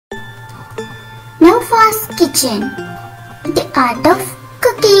Noufa's Kitchen, the art of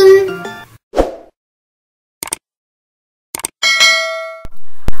cooking.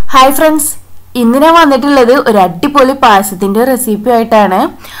 Hi friends, ഇന്ന് ഞാൻ വന്നിട്ടുള്ളത് ഒരു അടിപൊളി പായസത്തിന്റെ റെസിപ്പി ആയിട്ടാണ്.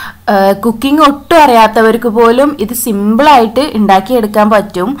 കുക്കിംഗ് ഒട്ടും അറിയാത്തവർക്ക് പോലും ഇത് സിമ്പിൾ ആയിട്ട് ഉണ്ടാക്കി എടുക്കാൻ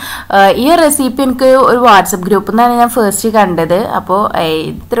പറ്റും. ഈ റെസിപ്പി എനിക്ക് ഒരു വാട്സപ്പ് ഗ്രൂപ്പിൽ നിന്നാണ് ഞാൻ ഫസ്റ്റ് കണ്ടത്. അപ്പോൾ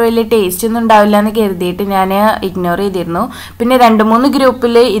ഇത്ര വലിയ ടേസ്റ്റ് ഒന്നും ഉണ്ടാവില്ല എന്ന് കരുതിയിട്ട് ഞാൻ ഇഗ്നോർ ചെയ്തിരുന്നു. പിന്നെ 2-3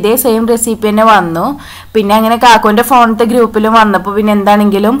 ഗ്രൂപ്പിൽ ഇതേ സെയിം റെസിപ്പി തന്നെ വന്നു. പിന്നെ അങ്ങനെ കാക്കോന്റെ ഫോണത്തെ ഗ്രൂപ്പിലും വന്നപ്പോൾ പിന്നെ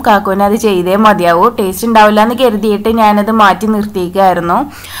എന്താണെങ്കിലും കാക്കോനെ അത് ചെയ്തേ മതിയാവൂ, ടേസ്റ്റ് ഉണ്ടാവില്ല എന്ന് കരുതിയിട്ട് ഞാനത് മാറ്റി നിർത്തിയിരിക്കുകയായിരുന്നു.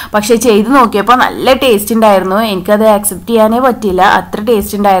 പക്ഷെ ചെയ്ത് നോക്കിയപ്പോൾ നല്ല ടേസ്റ്റ് ഉണ്ടായിരുന്നു. എനിക്കത് ആക്സെപ്റ്റ് ചെയ്യാനേ പറ്റില്ല, അത്ര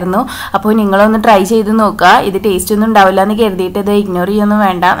ടേസ്റ്റ് ഉണ്ടായിരുന്നു. അപ്പോൾ നിങ്ങളൊന്ന് ട്രൈ ചെയ്ത് നോക്കുക. ഇത് ടേസ്റ്റ് ഒന്നും ഉണ്ടാവില്ല എന്ന് കരുതിയിട്ട് ഇത് ഇഗ്നോർ ചെയ്യൊന്നും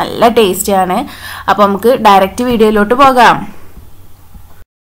വേണ്ട, നല്ല ടേസ്റ്റ് ആണ്. അപ്പോൾ നമുക്ക് ഡയറക്റ്റ് വീഡിയോയിലോട്ട് പോകാം.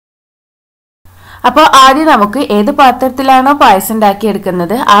 അപ്പോൾ ആദ്യം നമുക്ക് ഏത് പാത്രത്തിലാണോ പായസം ഉണ്ടാക്കി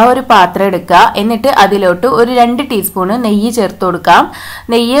എടുക്കുന്നത് ആ ഒരു പാത്രം എടുക്കുക. എന്നിട്ട് അതിലോട്ട് ഒരു 2 ടീസ്പൂണ് നെയ്യ് ചേർത്ത് കൊടുക്കാം.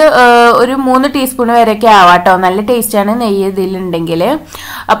 നെയ്യ് ഒരു 3 ടീസ്പൂൺ വരെയൊക്കെ ആവാട്ടോ, നല്ല ടേസ്റ്റാണ് നെയ്യ് ഇതിലുണ്ടെങ്കിൽ.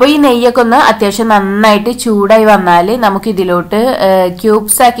 അപ്പോൾ ഈ നെയ്യൊക്കെ ഒന്ന് അത്യാവശ്യം നന്നായിട്ട് ചൂടായി വന്നാൽ നമുക്ക് ഇതിലോട്ട്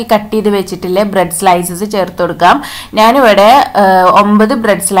ക്യൂബ്സ് ആക്കി കട്ട് ചെയ്ത് വെച്ചിട്ടുള്ള ബ്രെഡ് സ്ലൈസസ് ചേർത്ത് കൊടുക്കാം. ഞാനിവിടെ 9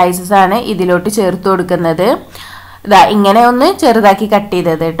 ബ്രെഡ് സ്ലൈസസ് ആണ് ഇതിലോട്ട് ചേർത്ത് കൊടുക്കുന്നത്. ഇതാ ഇങ്ങനെ ഒന്ന് ചെറുതാക്കി കട്ട്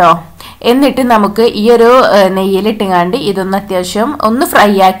ചെയ്തത് കേട്ടോ. എന്നിട്ട് നമുക്ക് ഈ ഒരു നെയ്യിലിട്ടുകാണ്ട് ഇതൊന്ന് അത്യാവശ്യം ഒന്ന് ഫ്രൈ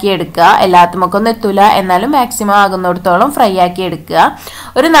ആക്കി എടുക്കുക. എല്ലാത്തുമൊക്കെ ഒന്നും എത്തൂല, എന്നാലും മാക്സിമം ആകുന്നിടത്തോളം ഫ്രൈ ആക്കി എടുക്കുക.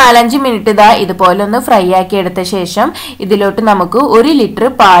 ഒരു 4-5 മിനിറ്റ് ഇതാ ഇതുപോലെ ഒന്ന് ഫ്രൈ ആക്കി എടുത്ത ശേഷം ഇതിലോട്ട് നമുക്ക് 1 ലിറ്റർ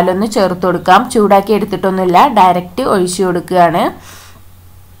പാലൊന്ന് ചേർത്ത് കൊടുക്കാം. ചൂടാക്കി എടുത്തിട്ടൊന്നുമില്ല, ഡയറക്റ്റ് ഒഴിച്ചു കൊടുക്കുകയാണ്.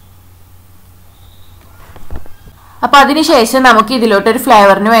 അപ്പോൾ അതിനുശേഷം നമുക്ക് ഇതിലോട്ട് ഒരു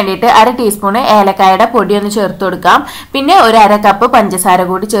ഫ്ലേവറിന് വേണ്ടിയിട്ട് 1/2 ടീസ്പൂൺ ഏലക്കായുടെ പൊടി ഒന്ന് ചേർത്ത് കൊടുക്കാം. പിന്നെ ഒരു 1/2 കപ്പ് പഞ്ചസാര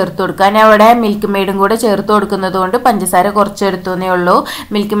കൂടി ചേർത്ത് കൊടുക്കാം. ഞാൻ ഇവിടെ മിൽക്ക് മെയ്ഡും കൂടെ ചേർത്ത് കൊടുക്കുന്നത് കൊണ്ട് പഞ്ചസാര കുറച്ച് എടുത്തേ ഉള്ളൂ.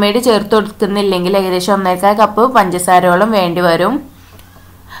 മിൽക്ക് മെയ്ഡ് ചേർത്ത് കൊടുക്കുന്നില്ലെങ്കിൽ ഏകദേശം 1.25 കപ്പ് പഞ്ചസാരയോളം വേണ്ടി വരും.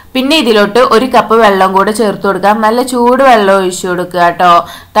 പിന്നെ ഇതിലോട്ട് 1 കപ്പ് വെള്ളം കൂടെ ചേർത്ത് കൊടുക്കാം. നല്ല ചൂട് വെള്ളം ഒഴിച്ചു കൊടുക്കുക കേട്ടോ,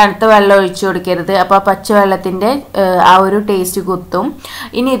 തണുത്ത വെള്ളം ഒഴിച്ചു കൊടുക്കരുത്. അപ്പോൾ പച്ചവെള്ളത്തിൻ്റെ ആ ഒരു ടേസ്റ്റ് കുത്തും.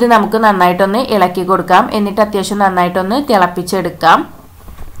 ഇനി ഇത് നമുക്ക് നന്നായിട്ടൊന്ന് ഇളക്കി കൊടുക്കാം. എന്നിട്ട് അത്യാവശ്യം നന്നായിട്ടൊന്ന് തിളപ്പിച്ചെടുക്കാം.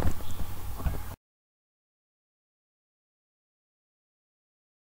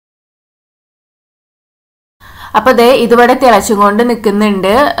 അപ്പോൾ ദേ ഇതിവിടെ തിളച്ചുകൊണ്ട്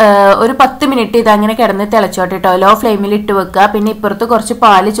നിൽക്കുന്നുണ്ട്. ഒരു 10 മിനിറ്റ് ഇതങ്ങനെ കിടന്ന് തിളച്ചോട്ടെ കേട്ടോ. ലോ ഫ്ലെയിമിൽ ഇട്ട് വെക്കുക. പിന്നെ ഇപ്പുറത്ത് കുറച്ച്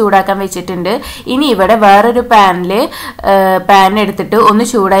പാല് ചൂടാക്കാൻ വെച്ചിട്ടുണ്ട്. ഇനി ഇവിടെ വേറൊരു പാൻ എടുത്തിട്ട് ഒന്ന്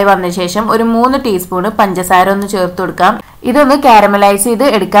ചൂടായി വന്ന ശേഷം ഒരു 3 ടീസ്പൂൺ പഞ്ചസാര ഒന്ന് ചേർത്ത് കൊടുക്കാം. ഇതൊന്ന് കാരമലൈസ് ചെയ്ത്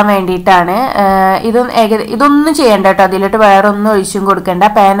എടുക്കാൻ വേണ്ടിയിട്ടാണ്. ഇതൊന്നും ചെയ്യണ്ട കേട്ടോ, അതിലോട്ട് വേറെ ഒന്നും ഒഴിച്ചും കൊടുക്കണ്ട.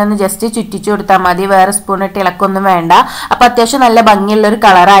 പാൻ ഒന്ന് ജസ്റ്റ് ചുറ്റിച്ചു കൊടുത്താൽ മതി, വേറെ സ്പൂൺ ഇട്ട് ഇളക്കൊന്നും വേണ്ട. അപ്പോൾ അത്യാവശ്യം നല്ല ഭംഗിയുള്ളൊരു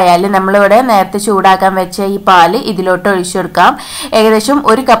കളറായാൽ നമ്മളിവിടെ നേരത്തെ ചൂടാക്കാൻ വെച്ച ഈ പാല് ഇതിലോട്ട് ഒഴിച്ചു കൊടുക്കാം. ഏകദേശം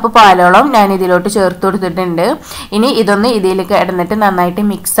 1 കപ്പ് പാലോളം ഞാൻ ഇതിലോട്ട് ചേർത്ത് കൊടുത്തിട്ടുണ്ട്. ഇനി ഇതൊന്ന് ഇതിലേക്ക് ഇടന്നിട്ട് നന്നായിട്ട്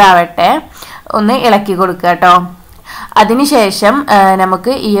മിക്സ് ആവട്ടെ, ഒന്ന് ഇളക്കി കൊടുക്കുക കേട്ടോ. അതിനുശേഷം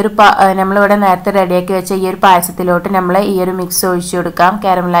നമുക്ക് ഈ ഒരു നമ്മളിവിടെ നേരത്തെ റെഡിയാക്കി വെച്ച ഈ ഒരു പായസത്തിലോട്ട് നമ്മൾ ഈ ഒരു മിക്സ് ഒഴിച്ചു കൊടുക്കാം,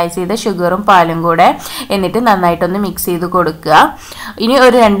 കാരമലൈസ് ചെയ്ത ഷുഗറും പാലും കൂടെ. എന്നിട്ട് നന്നായിട്ടൊന്ന് മിക്സ് ചെയ്ത് കൊടുക്കുക. ഇനി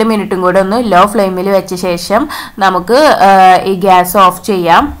ഒരു 2 മിനിറ്റും കൂടെ ഒന്ന് ലോ ഫ്ലെയിമിൽ വെച്ച ശേഷം നമുക്ക് ഈ ഗ്യാസ് ഓഫ്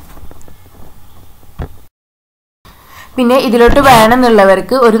ചെയ്യാം. പിന്നെ ഇതിലോട്ട്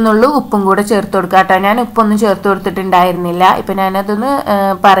വേണമെന്നുള്ളവർക്ക് ഒരു നുള്ളു ഉപ്പും കൂടെ ചേർത്ത് കൊടുക്കുക കേട്ടോ. ഞാൻ ഉപ്പൊന്നും ചേർത്ത് കൊടുത്തിട്ടുണ്ടായിരുന്നില്ല. ഇപ്പം ഞാനതൊന്ന്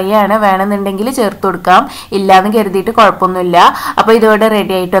പറയുകയാണ്, വേണമെന്നുണ്ടെങ്കിൽ ചേർത്ത് കൊടുക്കാം, ഇല്ലയെന്ന് കരുതിയിട്ട് കുഴപ്പമൊന്നുമില്ല. അപ്പോൾ ഇതിവിടെ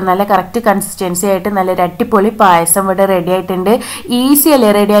റെഡി ആയിട്ട് നല്ല കറക്റ്റ് കൺസിസ്റ്റൻസി ആയിട്ട് നല്ലൊരു അടിപൊളി പായസം ഇവിടെ റെഡി ആയിട്ടുണ്ട്. ഈസി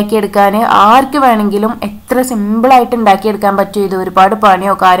അല്ലേ റെഡിയാക്കി എടുക്കാൻ, ആർക്ക് വേണമെങ്കിലും എത്ര സിമ്പിളായിട്ട് ഉണ്ടാക്കിയെടുക്കാൻ പറ്റും. ഇത് ഒരുപാട്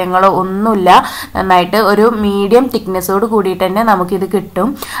പണിയോ കാര്യങ്ങളോ ഒന്നുമില്ല, നന്നായിട്ട് ഒരു മീഡിയം തിക്നെസ്സോട് കൂടിയിട്ട് തന്നെ നമുക്കിത് കിട്ടും.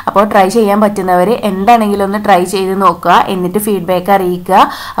 അപ്പോൾ ട്രൈ ചെയ്യാൻ പറ്റുന്നവർ എന്താണെങ്കിലും ഒന്ന് ട്രൈ ചെയ്ത് നോക്കുക, എന്നിട്ട് ഫീഡ്ബാക്ക് അറിയിക്കുക.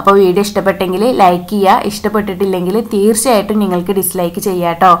 അപ്പോൾ വീഡിയോ ഇഷ്ടപ്പെട്ടെങ്കിൽ ലൈക്ക് ചെയ്യുക, ഇഷ്ടപ്പെട്ടിട്ടില്ലെങ്കിൽ തീർച്ചയായിട്ടും നിങ്ങൾക്ക് ഡിസ്ലൈക്ക് ചെയ്യാം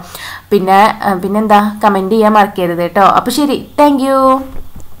കേട്ടോ. പിന്നെന്താ കമൻറ്റ് ചെയ്യാൻ മറക്കരുത് കേട്ടോ. അപ്പോൾ ശരി, താങ്ക് യു.